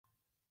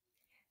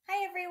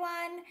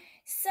everyone.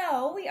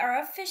 So we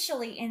are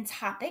officially in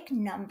topic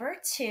number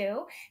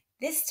 2.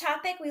 This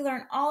topic, we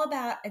learn all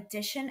about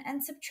addition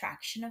and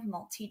subtraction of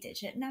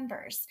multi-digit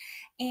numbers.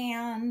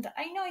 And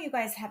I know you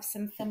guys have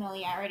some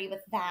familiarity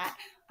with that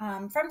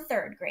from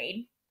third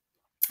grade.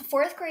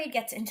 Fourth grade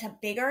gets into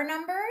bigger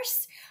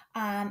numbers,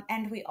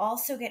 and we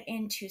also get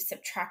into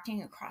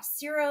subtracting across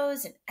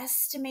zeros and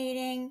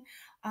estimating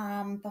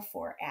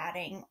before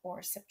adding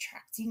or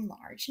subtracting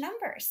large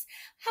numbers.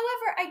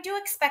 However, I do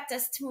expect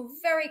us to move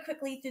very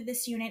quickly through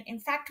this unit. In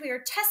fact, we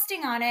are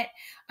testing on it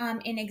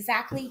in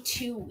exactly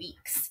 2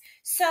 weeks.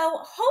 So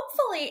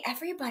hopefully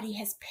everybody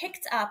has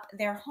picked up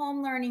their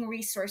home learning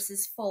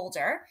resources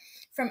folder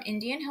from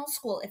Indian Hill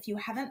School. If you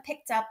haven't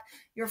picked up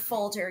your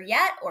folder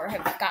yet or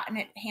have gotten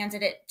it,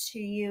 handed it to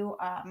you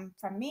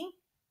from me,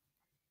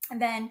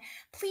 then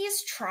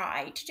please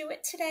try to do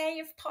it today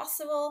if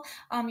possible.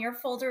 Your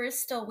folder is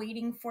still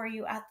waiting for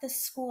you at the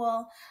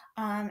school.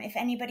 If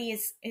anybody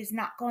is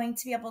not going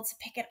to be able to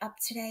pick it up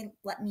today,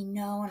 let me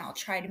know and I'll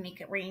try to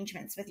make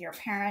arrangements with your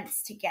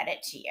parents to get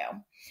it to you.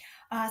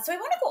 So I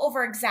want to go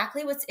over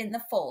exactly what's in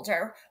the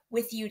folder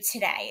with you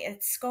today.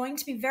 It's going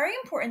to be very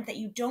important that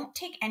you don't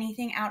take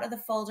anything out of the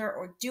folder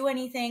or do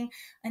anything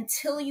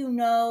until you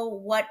know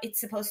what it's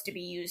supposed to be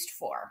used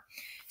for.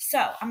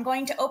 So I'm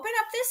going to open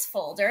up this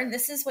folder, and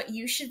this is what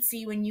you should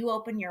see when you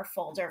open your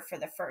folder for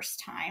the first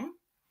time.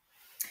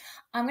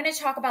 I'm going to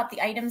talk about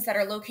the items that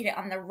are located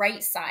on the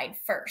right side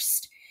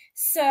first.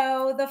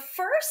 So the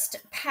first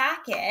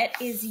packet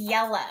is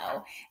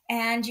yellow,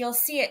 and you'll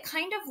see it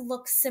kind of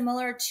looks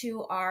similar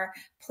to our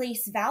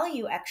place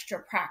value extra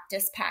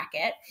practice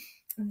packet.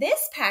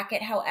 This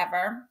packet,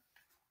 however,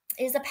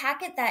 is a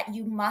packet that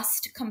you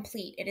must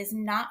complete. It is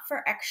not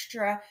for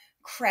extra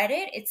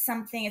credit. It's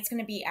going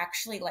to be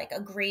actually like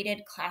a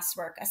graded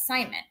classwork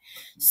assignment.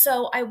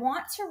 So I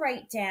want to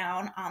write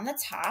down on the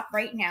top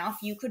right now,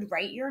 if you could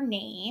write your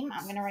name.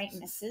 I'm going to write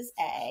Mrs.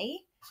 A,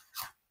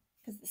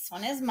 because this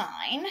one is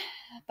mine,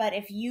 but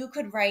if you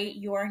could write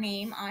your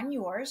name on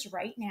yours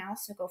right now,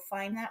 so go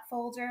find that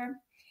folder.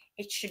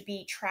 It should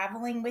be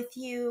traveling with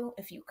you.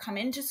 If you come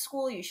into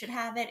school, you should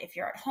have it. If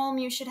you're at home,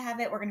 you should have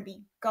it. We're going to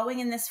be going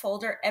in this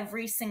folder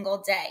every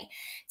single day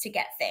to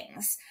get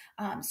things.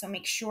 So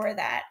make sure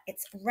that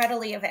it's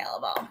readily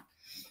available.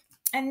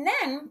 And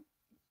then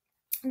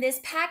this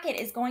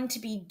packet is going to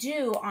be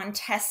due on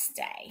test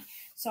day.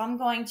 So I'm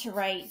going to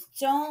write,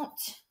 don't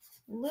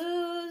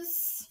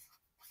lose.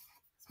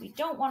 We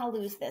don't want to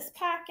lose this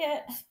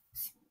packet.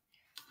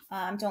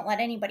 Don't let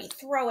anybody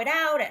throw it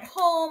out at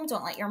home.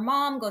 Don't let your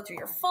mom go through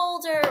your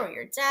folder or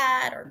your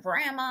dad or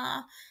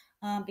grandma,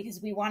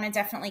 because we want to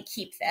definitely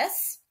keep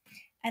this.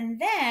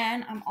 And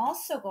then I'm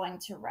also going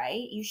to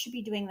write, you should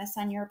be doing this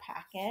on your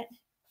packet,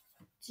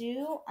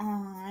 due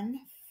on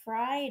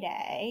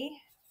Friday.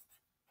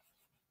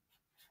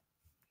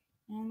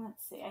 And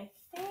let's see, I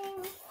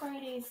think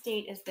Friday's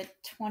date is the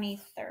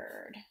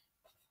 23rd.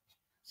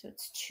 So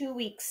it's 2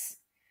 weeks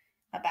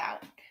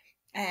about.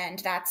 And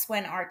that's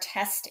when our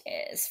test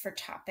is for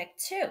topic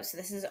 2. So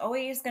this is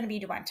always going to be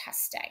due on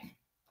test day.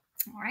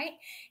 All right.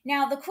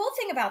 Now, the cool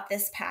thing about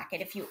this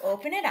packet, if you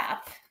open it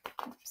up,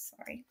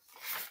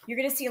 you're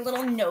going to see a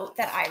little note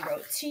that I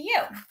wrote to you.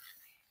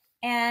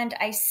 And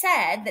I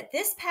said that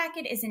this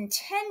packet is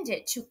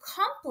intended to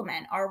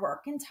complement our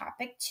work in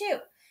topic 2.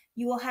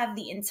 You will have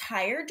the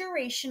entire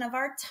duration of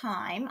our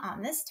time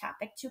on this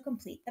topic to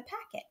complete the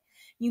packet.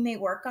 You may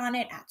work on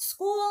it at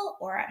school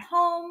or at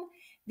home.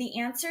 The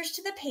answers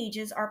to the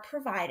pages are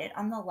provided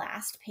on the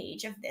last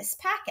page of this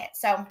packet.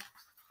 So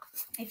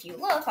if you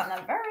look on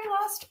the very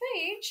last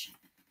page,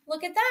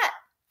 look at that.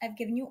 I've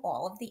given you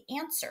all of the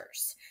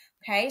answers.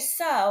 Okay,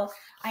 so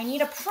I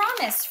need a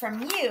promise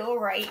from you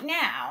right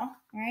now,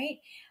 right?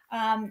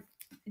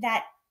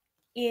 That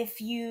if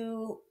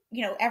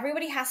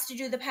everybody has to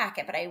do the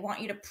packet, but I want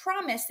you to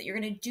promise that you're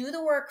going to do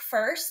the work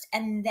first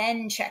and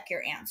then check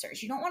your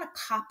answers. You don't want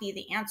to copy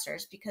the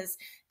answers because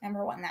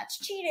number 1, that's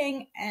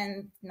cheating.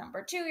 And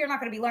number 2, you're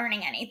not going to be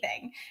learning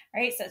anything,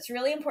 right? So it's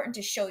really important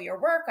to show your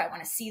work. I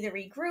want to see the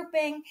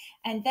regrouping.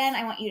 And then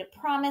I want you to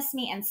promise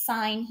me and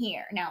sign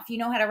here. Now, if you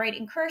know how to write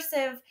in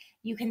cursive,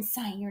 you can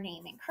sign your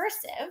name in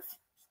cursive.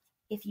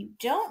 If you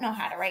don't know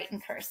how to write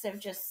in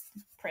cursive, just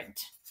print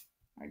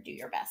or do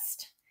your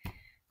best.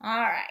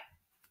 All right.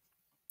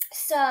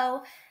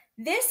 So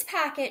this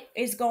packet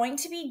is going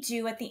to be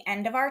due at the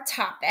end of our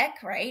topic,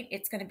 right?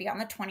 It's going to be on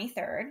the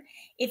 23rd.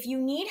 If you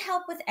need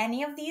help with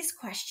any of these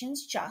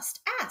questions, just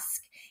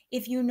ask.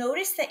 If you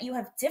notice that you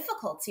have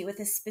difficulty with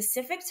a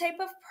specific type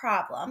of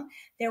problem,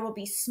 there will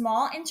be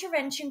small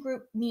intervention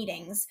group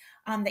meetings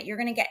that you're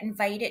going to get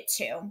invited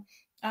to,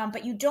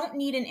 but you don't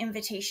need an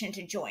invitation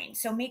to join.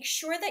 So make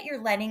sure that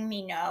you're letting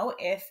me know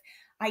if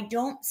I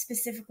don't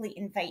specifically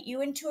invite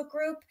you into a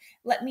group.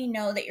 Let me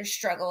know that you're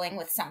struggling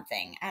with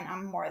something and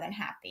I'm more than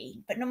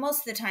happy. But no, most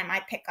of the time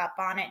I pick up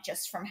on it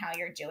just from how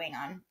you're doing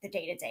on the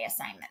day-to-day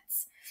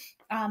assignments.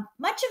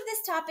 Much of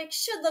this topic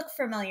should look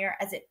familiar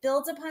as it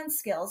builds upon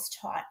skills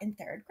taught in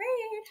 3rd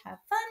grade. Have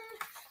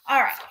fun.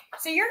 All right,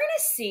 so you're going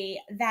to see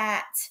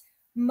that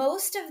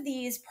Most of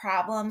these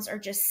problems are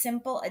just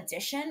simple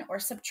addition or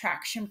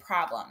subtraction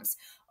problems.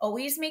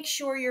 Always make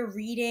sure you're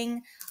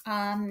reading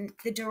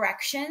the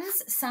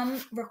directions. Some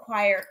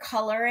require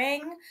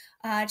coloring,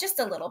 just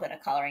a little bit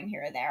of coloring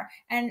here or there.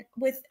 And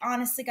with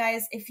honestly,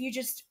 guys, if you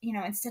just,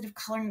 instead of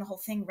coloring the whole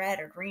thing red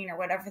or green or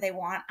whatever they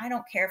want, I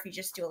don't care if you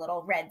just do a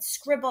little red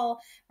scribble,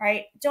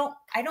 right?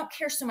 I don't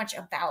care so much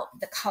about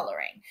the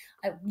coloring.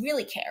 I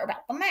really care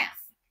about the math.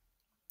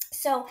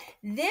 So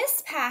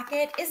this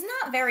packet is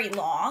not very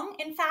long,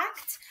 in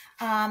fact.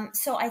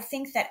 So I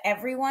think that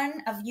every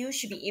one of you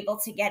should be able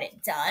to get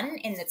it done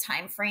in the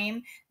time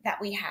frame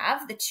that we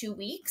have, the 2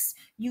 weeks.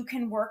 You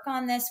can work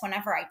on this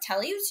whenever I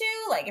tell you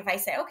to. Like if I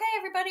say, okay,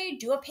 everybody,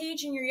 do a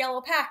page in your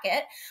yellow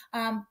packet.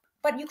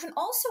 But you can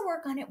also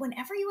work on it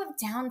whenever you have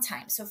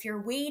downtime. So if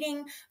you're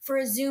waiting for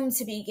a Zoom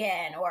to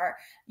begin, or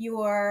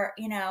you're,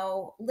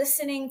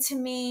 listening to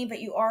me, but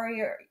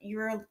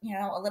you're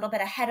a little bit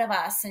ahead of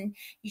us and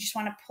you just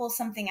want to pull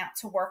something out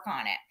to work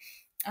on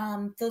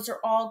it. Those are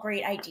all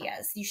great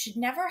ideas. You should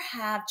never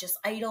have just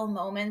idle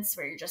moments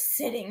where you're just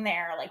sitting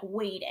there like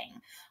waiting.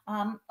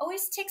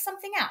 Always take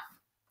something out.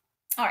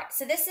 All right,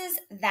 so this is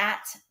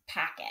that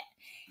packet.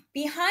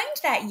 Behind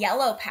that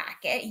yellow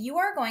packet, you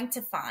are going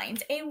to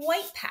find a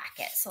white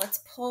packet. So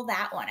let's pull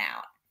that one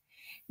out.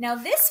 Now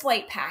this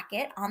white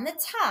packet on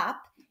the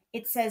top,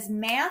 it says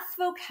Math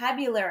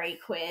Vocabulary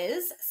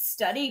Quiz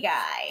Study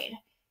Guide.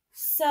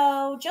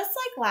 So just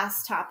like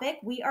last topic,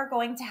 we are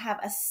going to have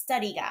a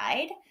study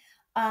guide.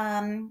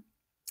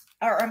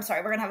 We're going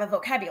to have a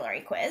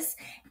vocabulary quiz.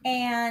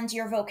 And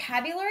your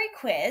vocabulary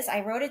quiz, I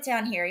wrote it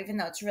down here, even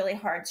though it's really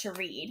hard to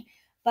read.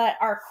 But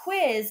our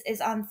quiz is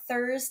on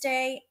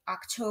Thursday,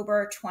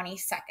 October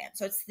 22nd.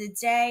 So it's the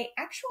day,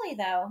 actually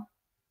though,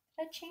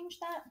 did I change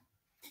that?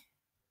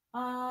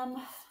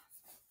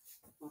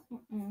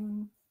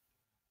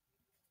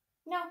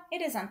 No,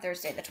 it is on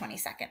Thursday the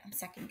 22nd. I'm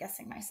second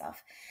guessing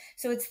myself.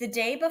 So it's the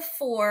day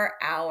before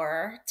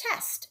our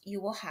test. You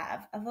will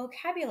have a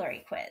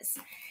vocabulary quiz.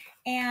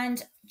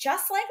 And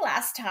just like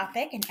last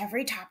topic and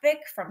every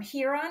topic from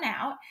here on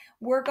out,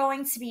 we're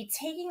going to be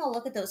taking a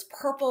look at those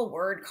purple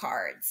word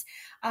cards.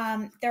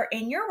 They're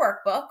in your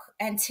workbook.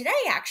 And today,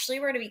 actually,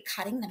 we're going to be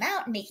cutting them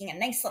out and making a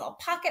nice little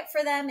pocket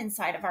for them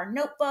inside of our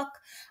notebook.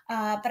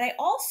 But I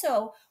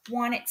also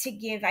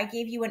I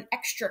gave you an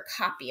extra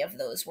copy of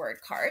those word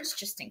cards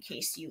just in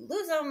case you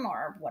lose them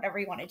or whatever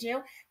you want to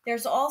do.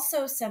 There's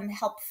also some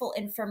helpful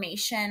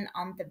information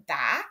on the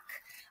back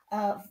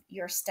of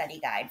your study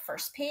guide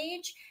first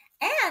page.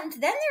 And then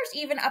there's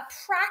even a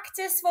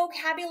practice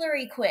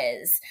vocabulary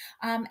quiz.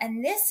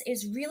 And this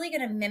is really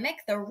going to mimic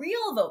the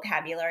real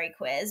vocabulary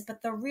quiz,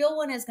 but the real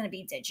one is going to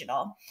be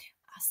digital.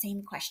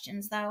 Same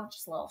questions though,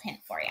 just a little hint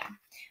for you.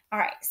 All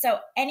right, so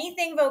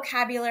anything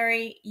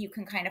vocabulary, you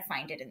can kind of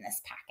find it in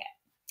this packet.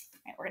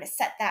 All right, we're going to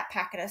set that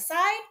packet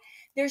aside.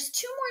 There's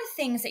two more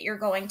things that you're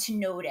going to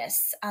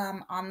notice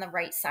on the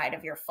right side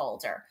of your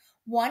folder.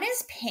 One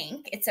is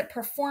pink. It's a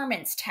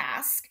performance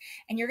task,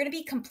 and you're going to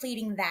be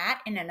completing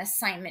that in an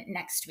assignment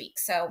next week.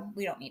 So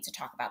we don't need to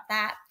talk about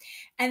that.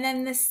 And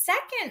then the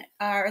second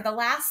or the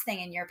last thing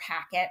in your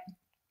packet,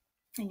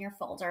 in your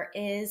folder,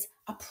 is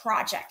a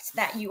project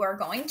that you are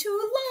going to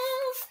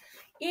love.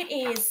 It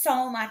is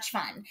so much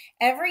fun.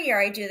 Every year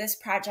I do this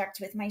project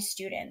with my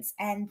students,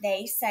 and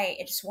they say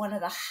it's one of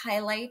the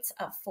highlights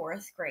of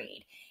fourth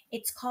grade.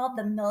 It's called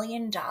the $1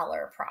 Million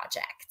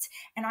Project.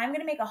 And I'm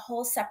going to make a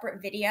whole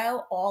separate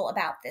video all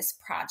about this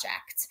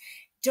project.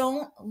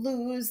 Don't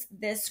lose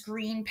this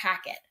green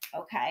packet,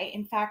 okay?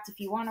 In fact, if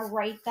you want to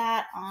write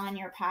that on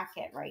your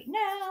packet right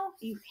now,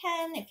 you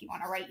can. If you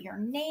want to write your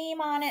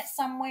name on it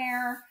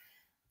somewhere,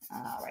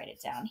 I'll write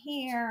it down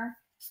here.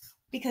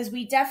 Because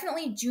we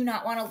definitely do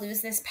not want to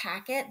lose this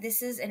packet.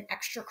 This is an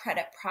extra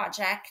credit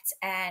project,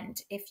 and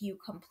if you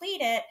complete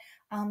it,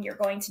 you're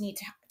going to need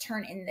to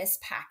turn in this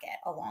packet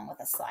along with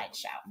a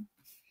slideshow.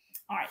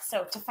 All right,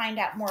 so to find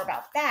out more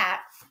about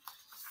that,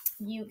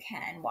 you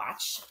can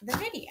watch the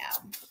video.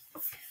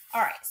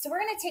 All right, so we're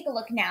going to take a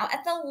look now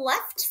at the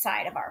left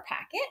side of our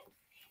packet.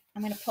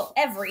 I'm going to pull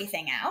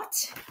everything out.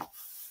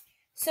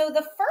 So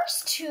the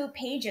first two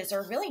pages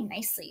are really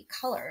nicely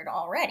colored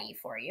already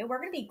for you.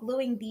 We're going to be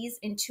gluing these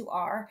into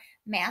our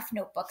math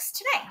notebooks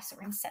today. So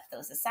we're going to set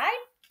those aside.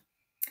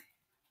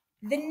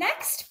 The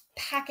next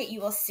packet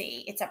you will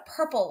see, it's a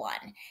purple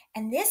one.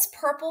 And this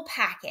purple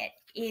packet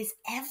is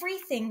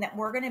everything that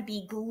we're going to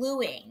be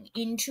gluing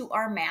into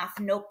our math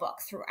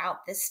notebook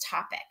throughout this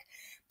topic.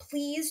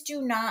 Please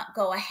do not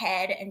go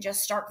ahead and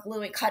just start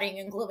cutting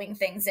and gluing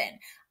things in.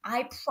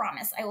 I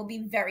promise I will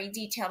be very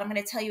detailed. I'm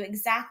going to tell you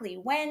exactly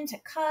when to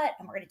cut,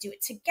 and we're going to do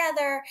it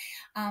together.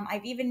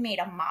 I've even made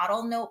a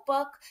model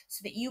notebook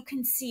so that you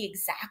can see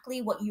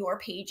exactly what your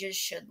pages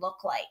should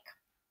look like.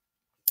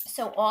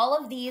 So all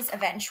of these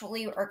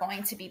eventually are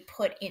going to be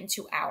put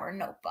into our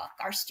notebook,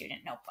 our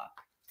student notebook.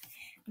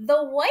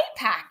 The white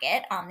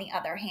packet, on the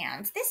other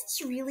hand, this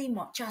is really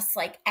just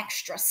like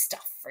extra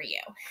stuff for you.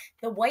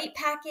 The white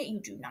packet,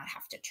 you do not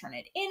have to turn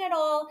it in at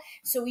all.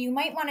 So you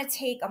might want to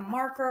take a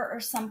marker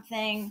or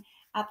something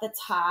at the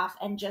top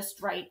and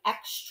just write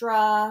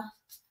extra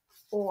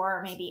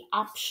or maybe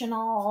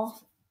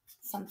optional,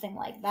 something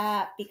like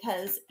that,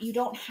 because you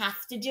don't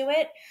have to do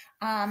it.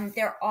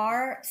 There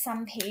are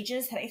some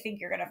pages that I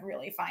think you're going to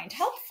really find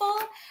helpful.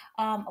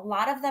 A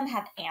lot of them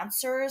have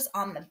answers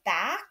on the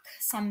back.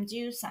 Some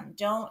do, some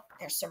don't.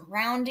 There's some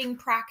rounding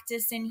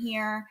practice in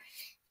here.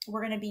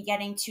 We're going to be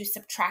getting to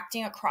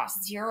subtracting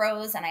across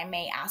zeros, and I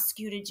may ask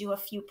you to do a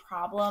few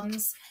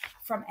problems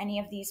from any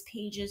of these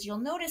pages. You'll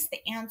notice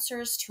the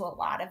answers to a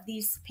lot of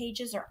these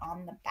pages are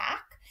on the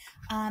back.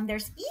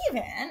 There's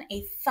even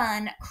a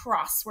fun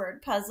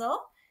crossword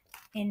puzzle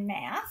in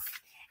math.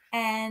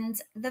 And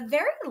the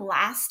very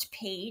last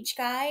page,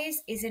 guys,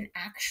 is an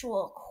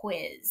actual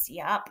quiz.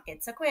 Yup,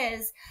 it's a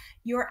quiz.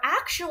 Your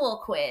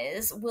actual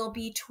quiz will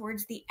be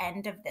towards the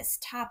end of this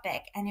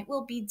topic, and it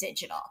will be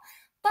digital.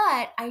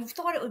 But I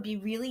thought it would be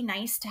really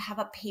nice to have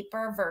a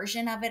paper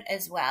version of it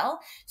as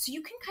well. So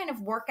you can kind of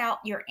work out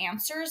your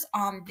answers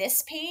on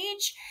this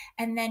page,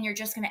 and then you're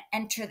just going to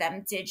enter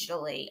them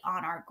digitally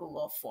on our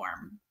Google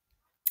form.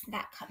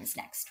 That comes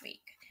next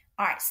week.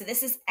 All right, so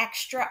this is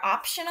extra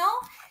optional.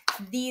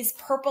 These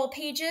purple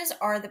pages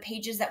are the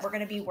pages that we're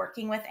going to be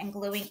working with and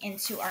gluing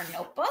into our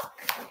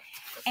notebook.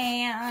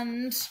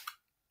 And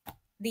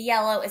the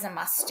yellow is a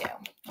must-do.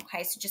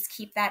 Okay, so just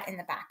keep that in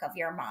the back of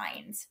your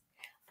mind.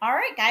 All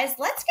right, guys,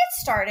 let's get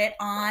started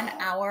on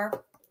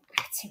our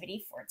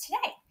activity for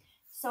today.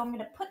 So I'm going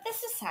to put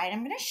this aside.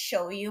 I'm going to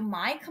show you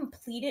my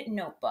completed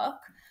notebook,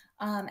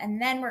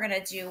 and then we're going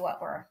to do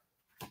what we're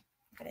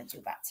going to do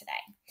about today.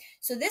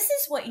 So this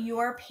is what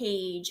your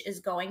page is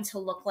going to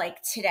look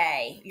like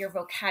today, your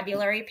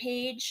vocabulary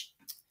page.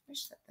 I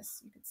wish that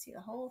you could see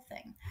the whole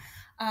thing.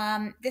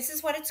 This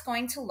is what it's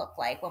going to look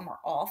like when we're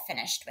all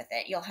finished with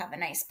it. You'll have a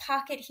nice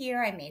pocket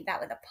here. I made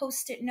that with a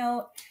Post-it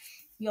note.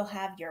 You'll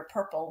have your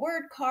purple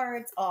word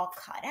cards all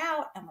cut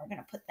out, and we're going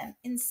to put them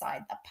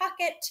inside the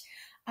pocket.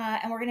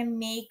 And we're going to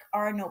make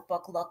our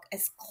notebook look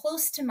as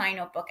close to my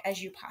notebook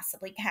as you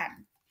possibly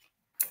can.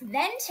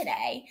 Then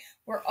today,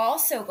 we're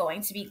also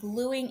going to be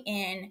gluing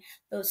in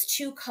those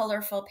two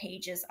colorful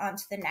pages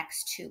onto the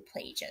next two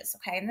pages,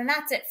 okay? And then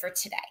that's it for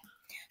today.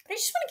 But I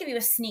just want to give you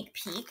a sneak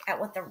peek at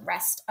what the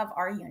rest of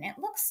our unit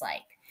looks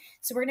like.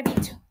 So we're going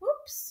to be,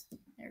 oops,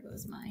 there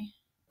goes my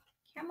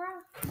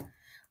camera.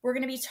 We're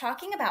going to be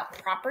talking about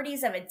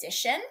properties of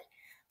addition.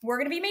 We're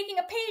going to be making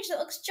a page that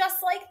looks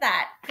just like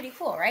that. Pretty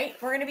cool, right?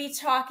 We're going to be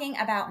talking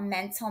about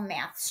mental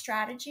math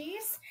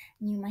strategies.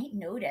 And you might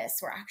notice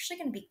we're actually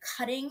going to be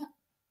cutting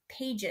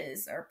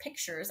pages or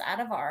pictures out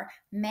of our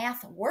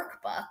math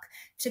workbook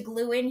to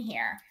glue in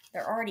here.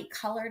 They're already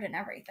colored and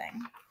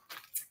everything.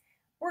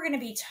 We're going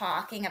to be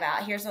talking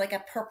about, here's like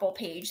a purple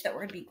page that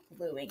we're going to be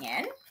gluing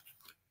in.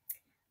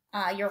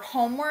 Your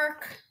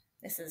homework.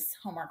 This is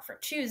homework for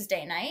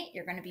Tuesday night.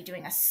 You're going to be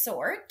doing a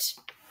sort.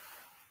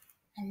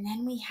 And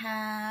then we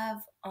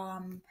have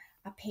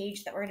a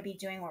page that we're going to be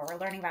doing where we're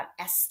learning about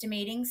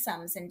estimating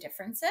sums and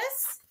differences.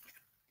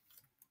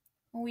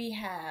 We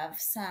have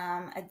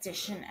some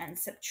addition and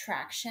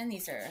subtraction.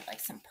 These are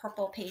like some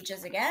purple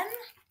pages again.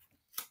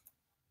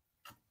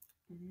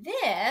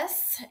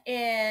 This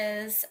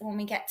is when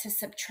we get to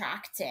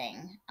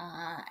subtracting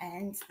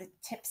and the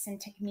tips and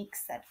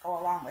techniques that go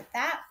along with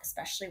that,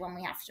 especially when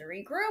we have to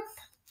regroup.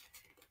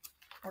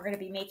 We're going to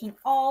be making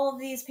all of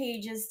these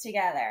pages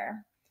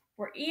together.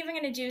 We're even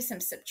going to do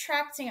some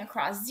subtracting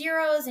across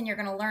zeros, and you're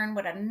going to learn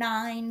what a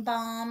 9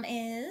 bomb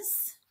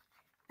is.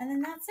 And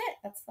then that's it.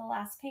 That's the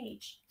last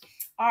page.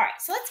 All right,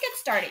 so let's get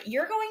started.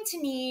 You're going to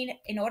need,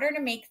 in order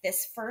to make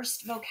this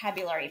first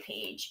vocabulary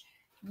page,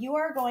 you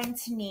are going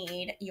to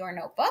need your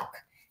notebook.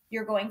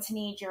 You're going to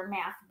need your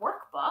math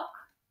workbook.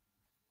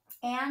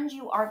 And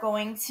you are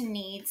going to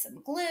need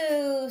some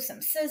glue,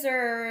 some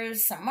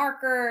scissors, some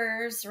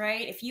markers,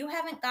 right? If you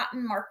haven't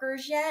gotten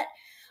markers yet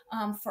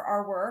for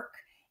our work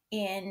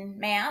in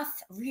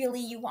math,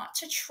 really you want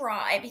to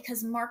try,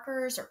 because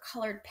markers or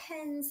colored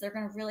pens, they're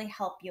going to really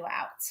help you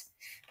out.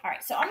 All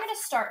right, so I'm going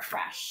to start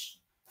fresh.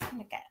 I'm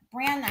going to get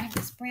I have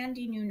this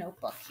brandy new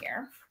notebook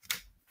here.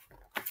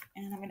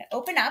 And I'm going to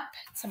open up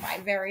to my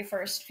very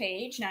first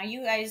page. Now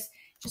you guys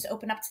just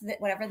open up to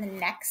whatever the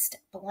next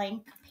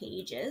blank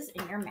page is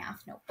in your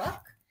math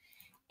notebook.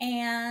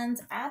 And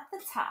at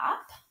the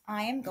top,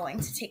 I am going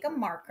to take a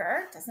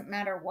marker. Doesn't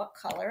matter what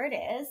color it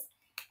is.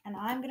 And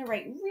I'm going to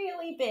write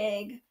really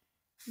big.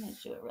 I'm going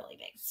to do it really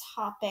big.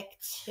 Topic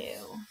 2.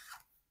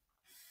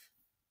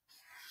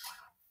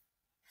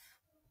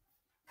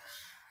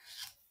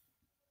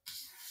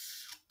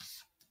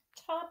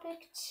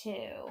 Topic 2.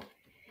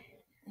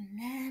 And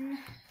then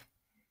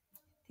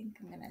I think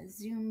I'm going to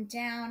zoom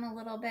down a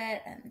little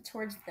bit, and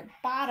towards the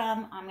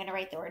bottom, I'm going to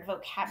write the word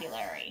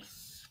vocabulary.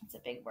 It's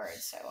a big word,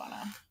 so I want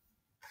to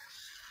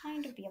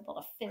kind of be able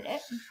to fit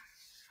it.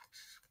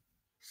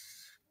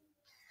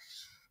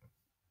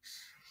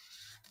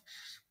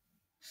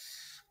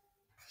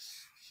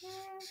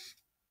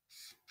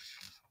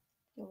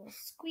 Do a little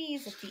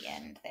squeeze at the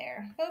end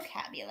there.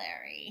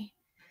 Vocabulary.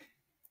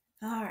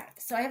 All right,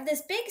 so I have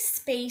this big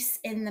space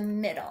in the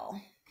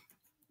middle.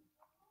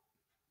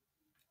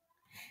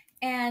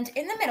 And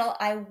in the middle,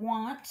 I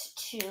want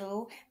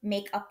to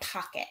make a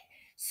pocket.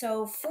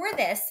 So for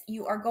this,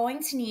 you are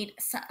going to need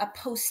a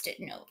Post-it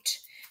note.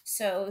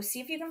 So see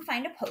if you can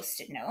find a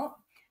Post-it note.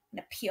 I'm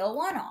going to peel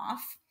one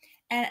off.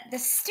 And the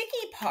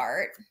sticky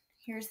part,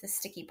 here's the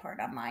sticky part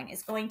on mine,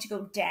 is going to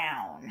go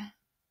down.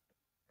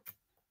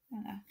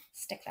 I'm going to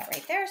stick that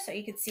right there so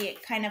you can see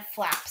it kind of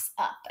flaps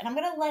up. And I'm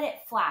going to let it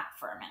flap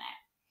for a minute.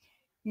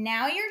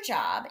 Now your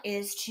job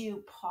is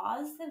to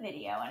pause the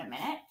video in a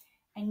minute,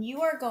 and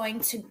you are going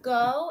to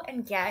go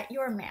and get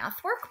your math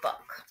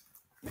workbook.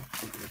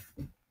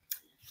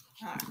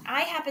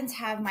 I happen to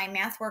have my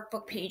math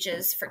workbook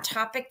pages for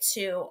topic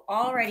 2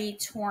 already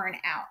torn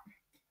out.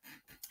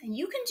 And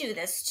you can do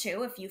this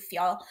too if you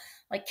feel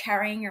like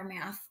carrying your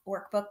math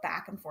workbook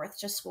back and forth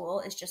to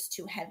school is just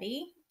too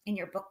heavy in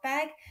your book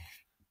bag.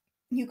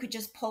 You could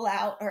just pull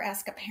out, or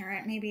ask a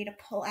parent maybe to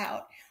pull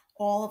out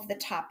all of the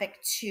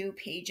topic 2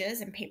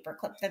 pages and paper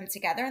clip them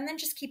together, and then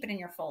just keep it in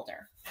your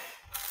folder.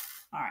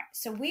 All right,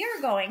 so we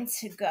are going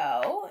to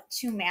go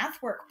to Math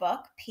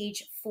Workbook,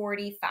 page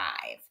 45.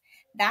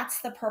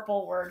 That's the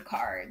purple word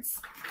cards,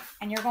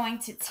 and you're going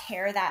to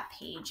tear that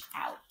page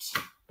out.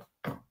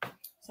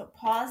 So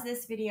pause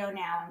this video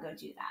now and go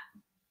do that.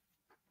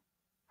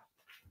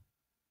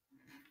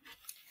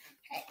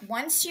 Okay,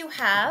 once you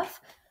have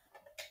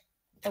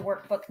the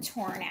workbook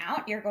torn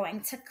out, you're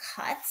going to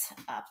cut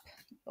up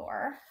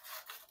your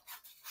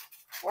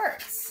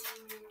words.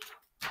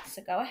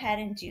 So go ahead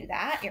and do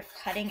that. You're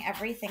cutting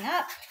everything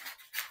up.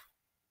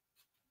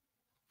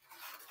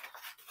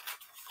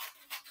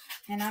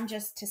 And I'm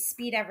just, to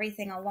speed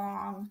everything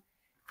along,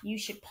 you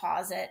should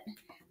pause it.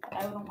 But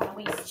I don't want to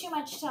waste too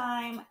much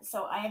time,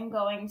 so I am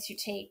going to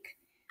take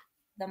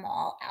them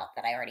all out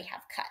that I already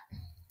have cut.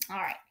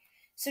 All right.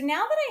 So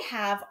now that I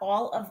have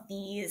all of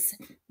these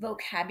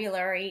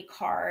vocabulary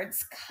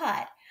cards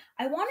cut,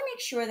 I want to make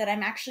sure that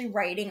I'm actually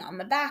writing on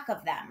the back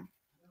of them,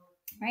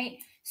 right?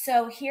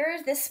 So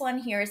here, this one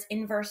here is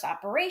inverse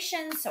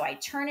operations. So I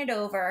turn it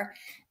over,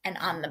 and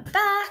on the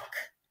back,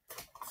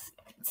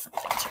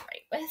 something to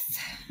write with,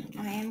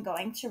 I am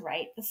going to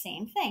write the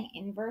same thing,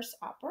 inverse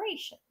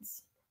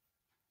operations.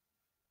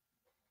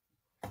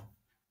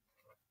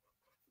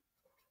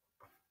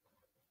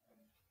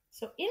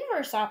 So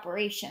inverse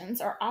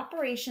operations are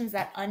operations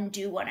that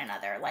undo one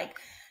another, like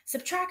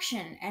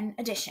subtraction and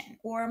addition,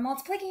 or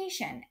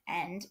multiplication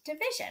and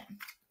division.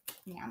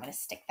 Now I'm going to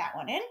stick that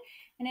one in,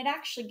 and it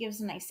actually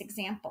gives a nice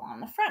example on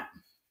the front.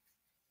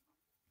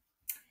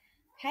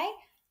 Okay,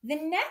 the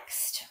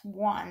next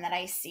one that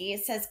I see,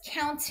 it says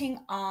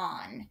counting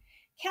on.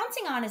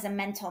 Counting on is a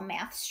mental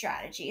math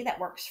strategy that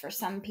works for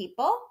some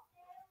people.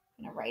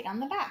 I'm going to write on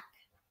the back,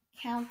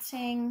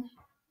 counting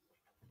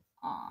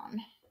on.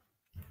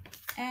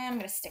 And I'm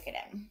going to stick it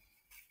in.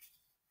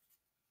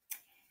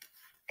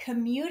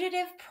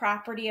 Commutative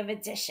property of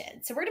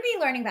addition. So we're going to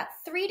be learning about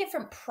 3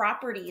 different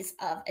properties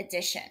of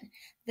addition.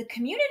 The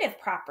commutative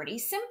property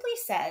simply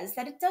says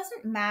that it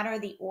doesn't matter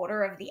the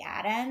order of the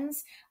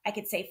addends. I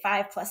could say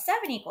 5 plus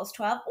 7 equals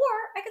 12,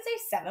 or I could say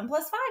 7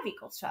 plus 5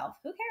 equals 12.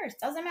 Who cares?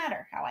 Doesn't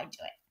matter how I do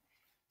it.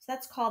 So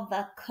that's called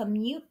the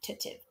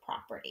commutative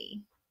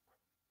property.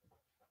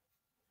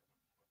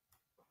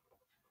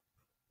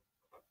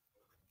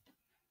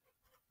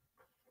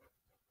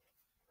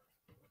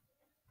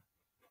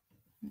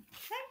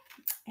 Okay,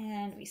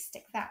 and we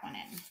stick that one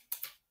in.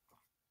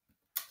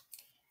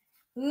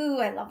 Ooh,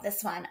 I love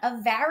this one.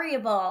 A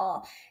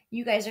variable.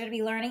 You guys are going to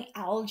be learning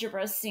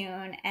algebra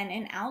soon. And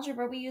in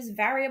algebra, we use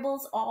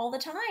variables all the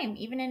time,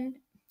 even in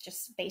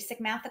just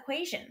basic math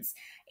equations.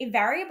 A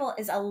variable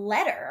is a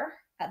letter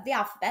of the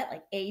alphabet,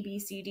 like A, B,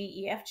 C,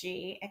 D, E, F,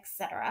 G,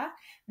 etc.,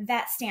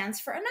 that stands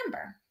for a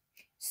number.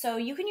 So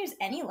you can use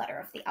any letter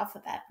of the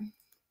alphabet.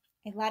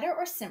 A letter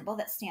or symbol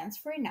that stands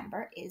for a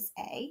number is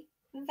a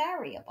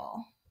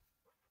variable.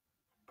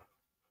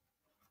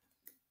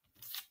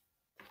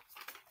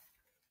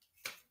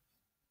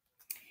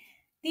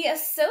 The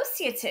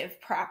associative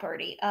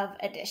property of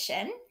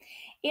addition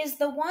is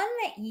the one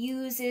that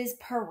uses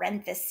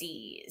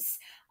parentheses.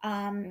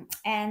 And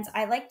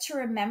I like to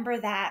remember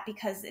that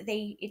because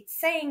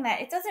it's saying that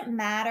it doesn't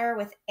matter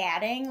with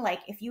adding. Like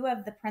if you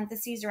have the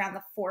parentheses around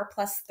the 4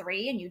 plus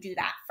 3 and you do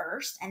that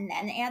first and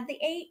then add the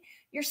 8,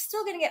 you're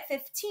still going to get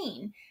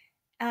 15.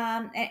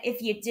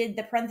 If you did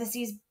the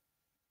parentheses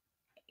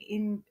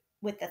in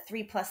with the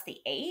 3 plus the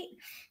 8,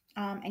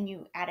 and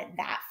you added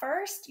that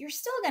first, you're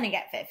still going to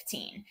get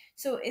 15.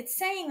 So it's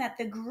saying that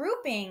the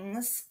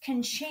groupings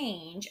can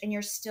change and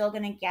you're still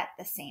going to get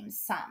the same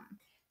sum.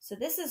 So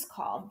this is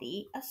called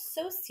the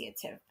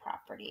associative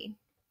property.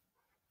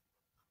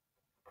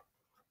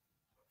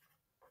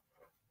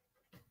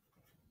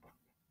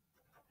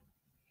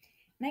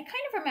 And I kind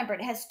of remembered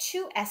it has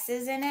 2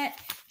 S's in it,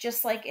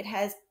 just like it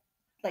has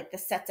like the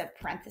sets of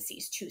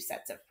parentheses, 2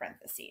 sets of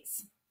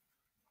parentheses.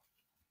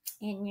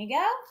 In you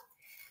go.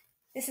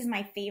 This is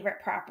my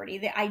favorite property,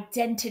 the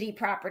identity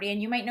property.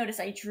 And you might notice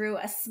I drew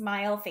a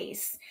smile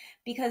face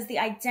because the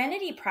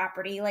identity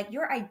property, like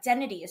your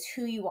identity is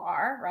who you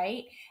are,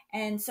 right?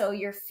 And so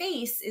your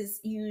face is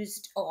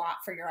used a lot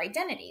for your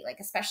identity, like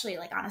especially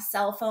like on a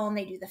cell phone,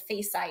 they do the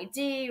Face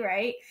ID,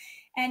 right?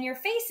 And your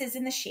face is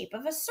in the shape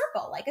of a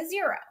circle, like a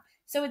zero.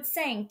 So it's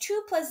saying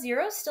 2 plus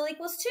 0 still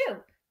equals 2.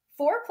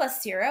 4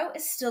 plus 0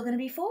 is still going to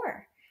be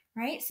 4,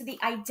 right? So the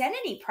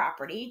identity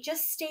property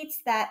just states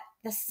that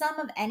the sum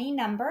of any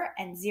number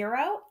and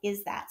 0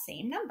 is that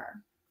same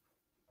number.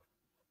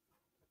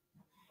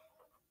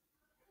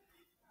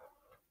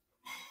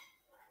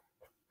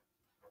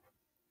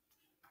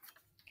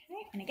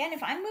 Okay, and again,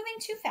 if I'm moving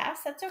too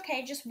fast, that's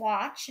okay. Just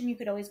watch, and you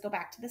could always go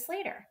back to this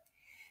later.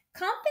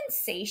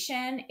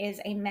 Compensation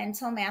is a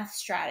mental math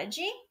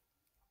strategy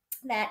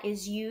that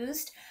is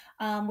used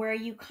where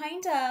you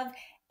kind of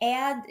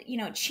add,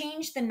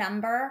 change the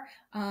number,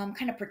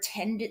 kind of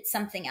pretend it's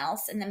something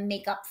else, and then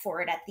make up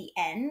for it at the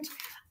end.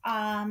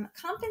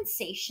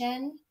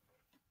 Compensation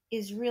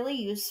is really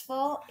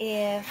useful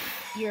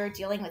if you're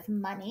dealing with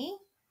money.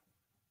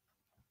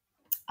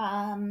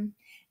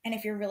 And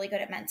if you're really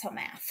good at mental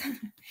math.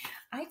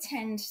 I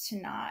tend to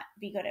not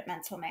be good at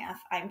mental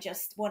math. I'm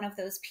just one of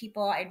those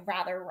people, I'd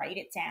rather write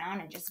it down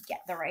and just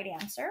get the right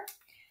answer.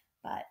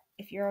 But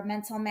if you're a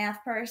mental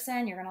math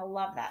person, you're going to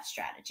love that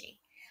strategy.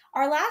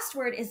 Our last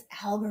word is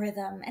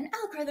algorithm. And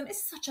algorithm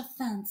is such a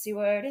fancy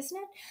word, isn't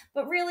it?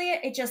 But really,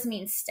 it just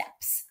means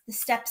steps, the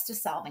steps to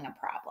solving a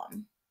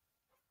problem.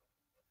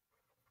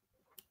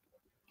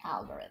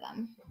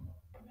 Algorithm.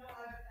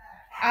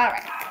 All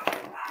right.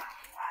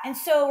 And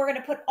so we're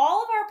going to put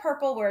all of our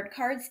purple word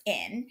cards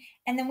in,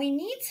 and then we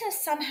need to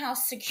somehow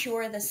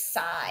secure the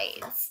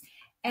sides.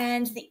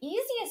 And the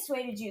easiest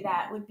way to do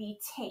that would be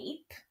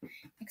tape,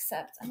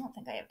 except I don't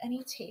think I have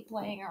any tape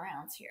laying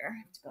around here. I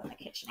have to go in the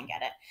kitchen and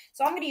get it.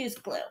 So I'm going to use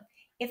glue.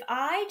 If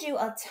I do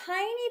a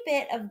tiny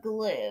bit of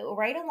glue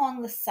right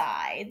along the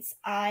sides,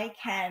 I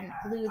can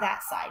glue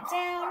that side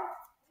down.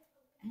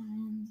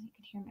 And you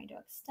can hear my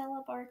dog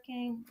Stella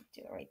barking.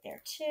 Do it right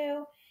there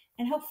too.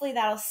 And hopefully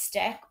that'll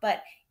stick.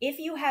 But if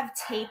you have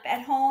tape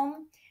at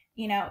home,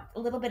 a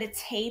little bit of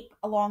tape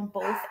along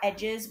both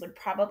edges would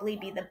probably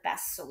be the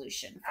best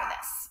solution for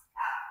this.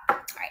 All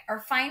right, our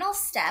final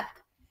step,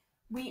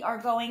 we are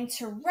going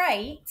to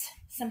write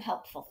some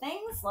helpful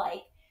things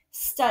like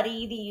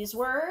study these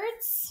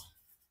words.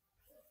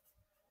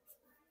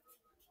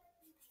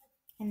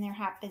 And there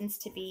happens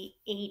to be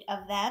 8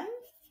 of them.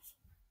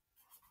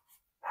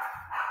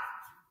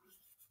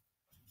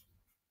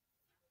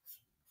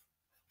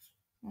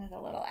 With a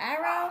little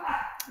arrow.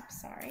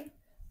 Oops, sorry.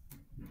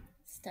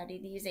 Study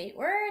these 8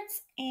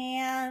 words,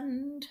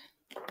 and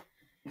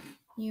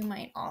you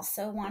might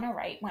also want to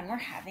write when we're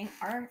having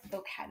our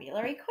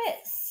vocabulary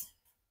quiz.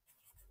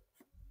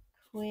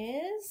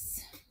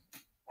 Quiz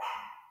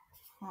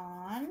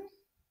on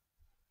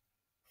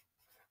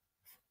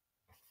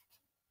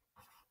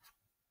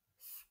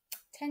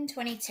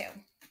 (1022).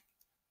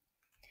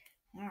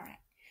 All right.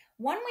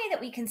 One way that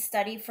we can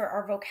study for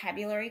our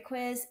vocabulary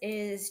quiz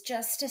is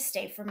just to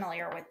stay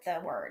familiar with the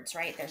words,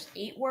 right? There's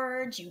 8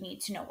 words. You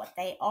need to know what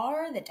they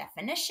are, the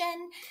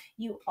definition.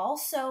 You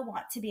also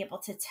want to be able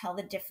to tell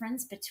the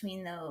difference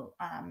between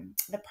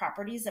the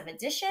properties of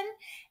addition.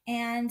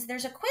 And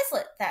there's a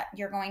Quizlet that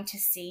you're going to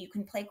see. You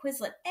can play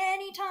Quizlet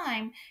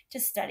anytime to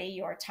study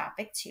your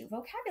topic 2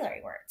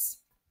 vocabulary words.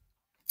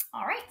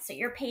 All right, so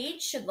your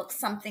page should look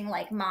something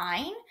like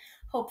mine.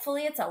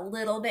 Hopefully it's a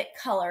little bit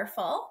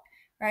colorful.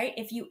 Right?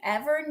 If you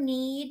ever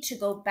need to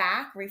go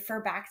back,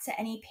 refer back to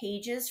any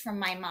pages from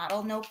my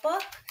model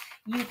notebook,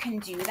 you can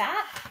do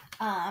that.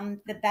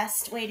 The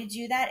best way to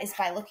do that is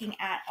by looking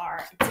at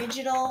our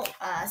digital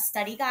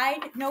study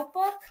guide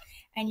notebook.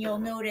 And you'll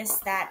notice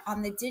that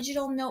on the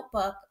digital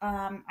notebook,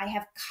 I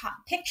have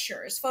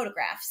pictures,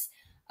 photographs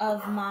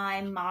of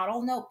my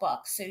model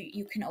notebook. So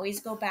you can always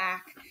go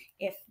back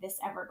if this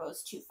ever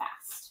goes too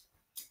fast.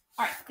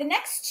 All right, the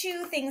next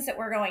 2 things that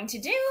we're going to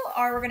do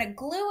are we're going to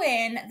glue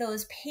in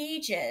those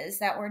pages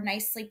that were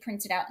nicely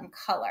printed out in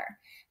color.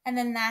 And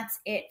then that's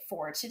it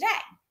for today.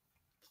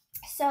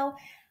 So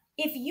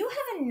if you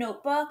have a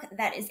notebook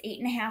that is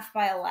 8.5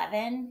 by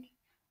 11,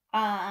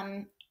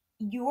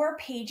 your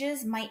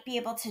pages might be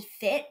able to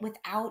fit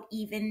without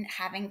even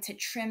having to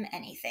trim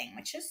anything,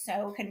 which is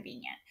so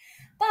convenient.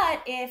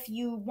 But if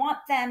you want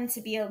them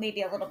to be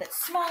maybe a little bit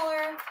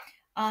smaller,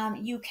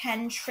 you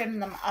can trim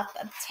them up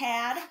a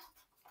tad.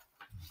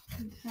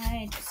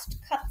 Okay, just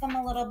cut them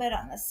a little bit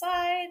on the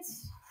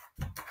sides.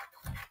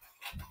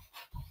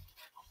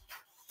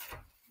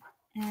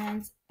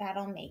 And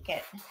that'll make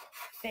it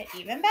fit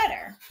even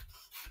better.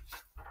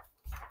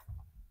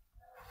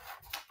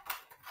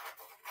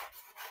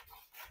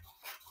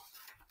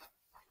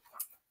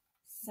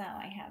 So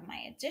I have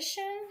my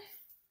addition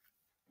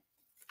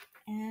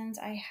and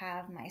I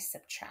have my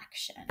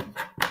subtraction.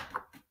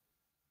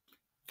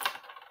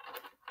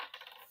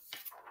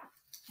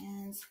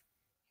 And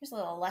here's a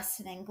little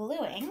lesson in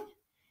gluing.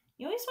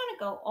 You always want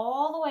to go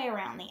all the way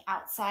around the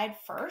outside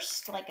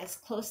first, like as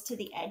close to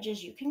the edge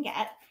as you can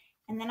get.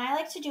 And then I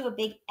like to do a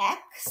big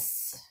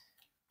X.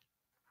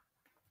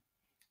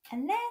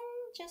 And then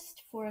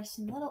just for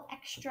some little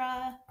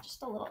extra,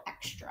 just a little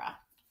extra.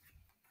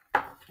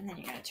 And then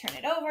you're going to turn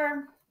it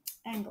over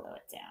and glue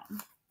it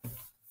down.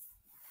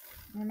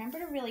 Remember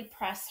to really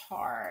press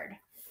hard.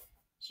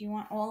 So you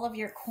want all of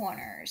your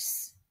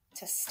corners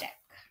to stick.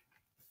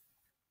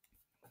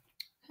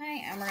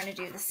 Okay, and we're going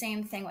to do the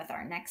same thing with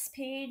our next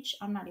page.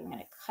 I'm not even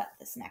going to cut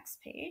this next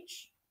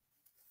page.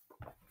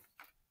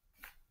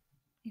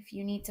 If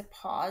you need to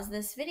pause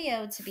this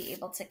video to be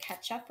able to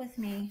catch up with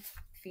me,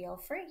 feel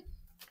free.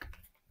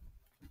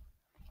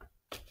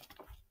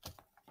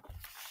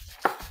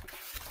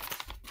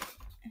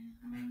 And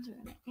we're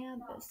going to add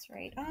this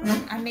right on.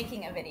 I'm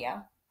making a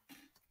video.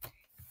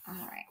 All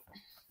right.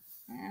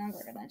 And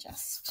we're going to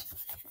just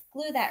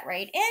glue that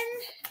right in,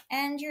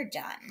 and you're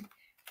done.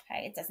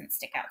 Okay, it doesn't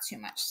stick out too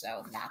much,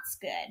 so that's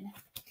good.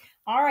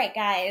 All right,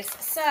 guys,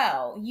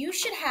 so you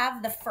should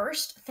have the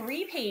first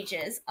 3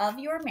 pages of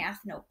your math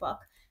notebook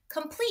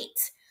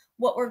complete.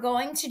 What we're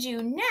going to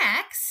do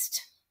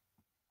next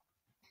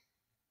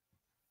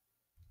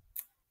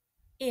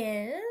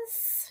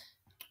is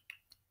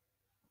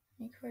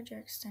record your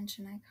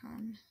extension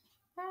icon.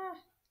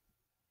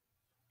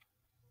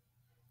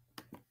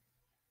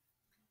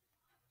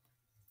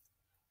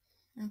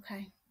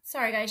 Okay.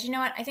 Sorry, guys. You know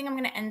what? I think I'm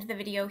going to end the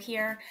video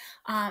here,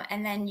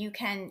 and then you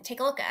can take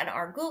a look at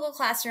our Google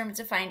Classroom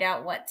to find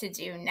out what to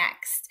do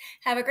next.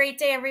 Have a great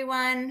day,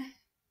 everyone.